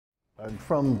I'm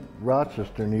from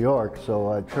Rochester, New York,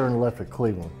 so I turned left at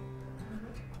Cleveland.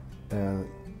 And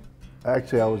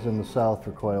actually I was in the South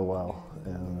for quite a while,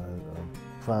 and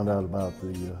I found out about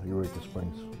the Eureka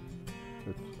Springs.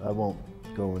 I won't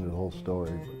go into the whole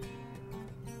story,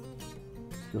 but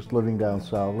just living down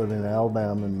south, living in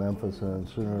Alabama and Memphis, and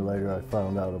sooner or later I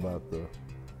found out about the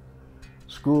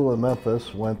school in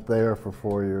Memphis, went there for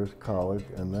 4 years, college,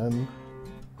 and then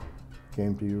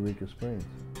came to Eureka Springs.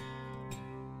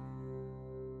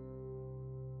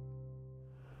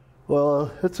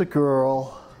 Well, it's a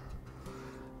girl.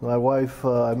 My wife,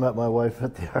 I met my wife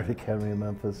at the Art Academy in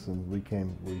Memphis, and we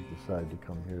decided to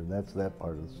come here, and that's that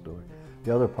part of the story.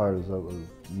 The other part is I was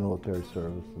military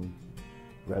service in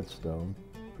Redstone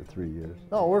for 3 years.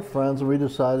 No, we're friends, and we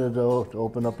decided to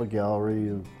open up a gallery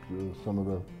of some of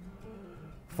the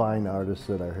fine artists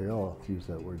that are here. I'll use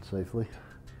that word safely.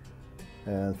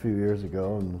 And a few years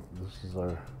ago, and this is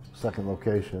our second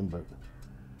location, but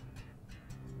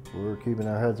we're keeping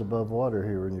our heads above water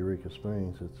here in Eureka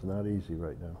Springs. It's not easy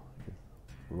right now.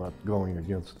 A lot going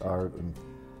against art and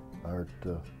art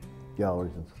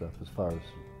galleries and stuff as far as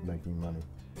making money.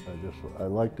 I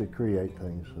like to create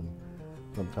things, and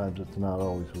sometimes it's not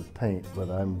always with paint, but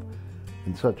I'm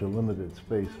in such a limited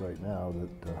space right now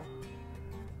that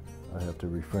I have to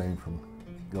refrain from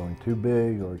going too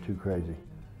big or too crazy.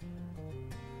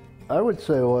 I would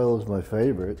say oil is my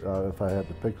favorite if I had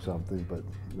to pick something, but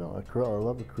you know, I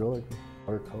love acrylic,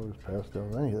 watercolors,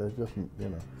 pastels, anything. It doesn't, you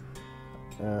know.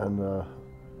 And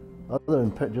other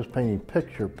than just painting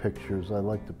pictures, I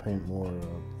like to paint more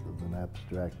of an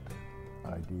abstract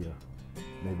idea.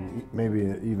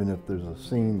 Maybe even if there's a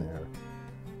scene there,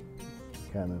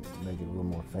 kind of make it a little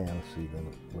more fantasy than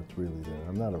what's really there.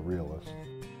 I'm not a realist.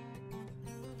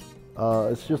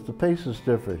 It's just the pace is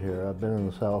different here. I've been in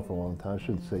the South a long time. I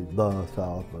shouldn't say the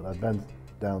South, but I've been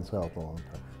down South a long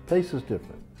time. Pace is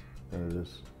different than it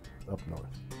is up north.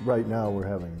 Right now we're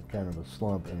having kind of a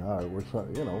slump in art. We're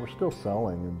still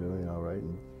selling and doing all right,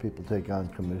 and people take on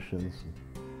commissions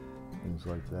and things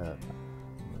like that.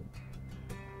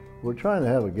 But we're trying to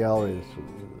have a gallery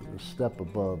that's a step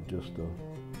above just a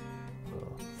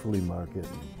flea market.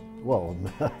 Well,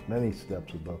 many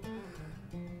steps above.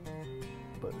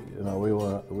 But you know,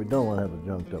 we don't want to have a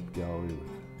junked up gallery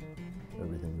with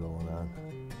everything going on.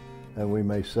 And we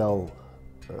may sell,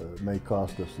 it may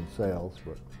cost us in sales,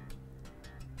 but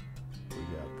we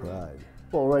got pride.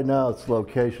 Well, right now it's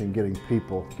location,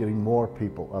 getting more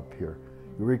people up here.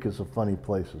 Eureka's a funny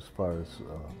place as far as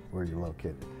where you're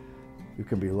located. You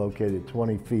can be located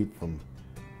 20 feet from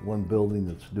one building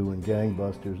that's doing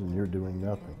gangbusters and you're doing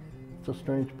nothing. It's a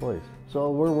strange place. So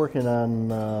we're working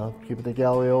on keeping the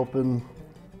gallery open,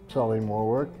 selling more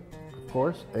work, of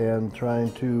course, and trying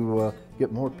to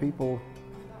get more people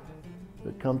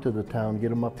that come to the town, get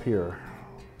them up here.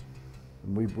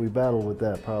 And we battle with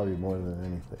that probably more than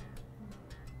anything.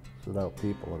 Without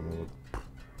people, I mean,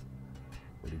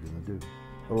 what are you going to do?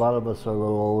 A lot of us are a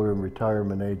little older in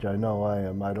retirement age. I know I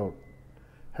am. I don't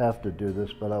have to do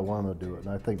this, but I want to do it. And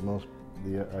I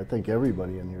think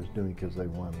everybody in here is doing it because they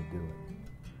want to do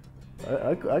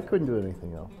it. I couldn't do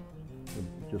anything else.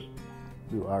 Just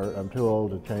do art. I'm too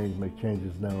old to make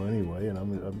changes now anyway, and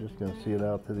I'm just going to see it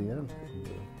out to the end and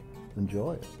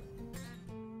enjoy it.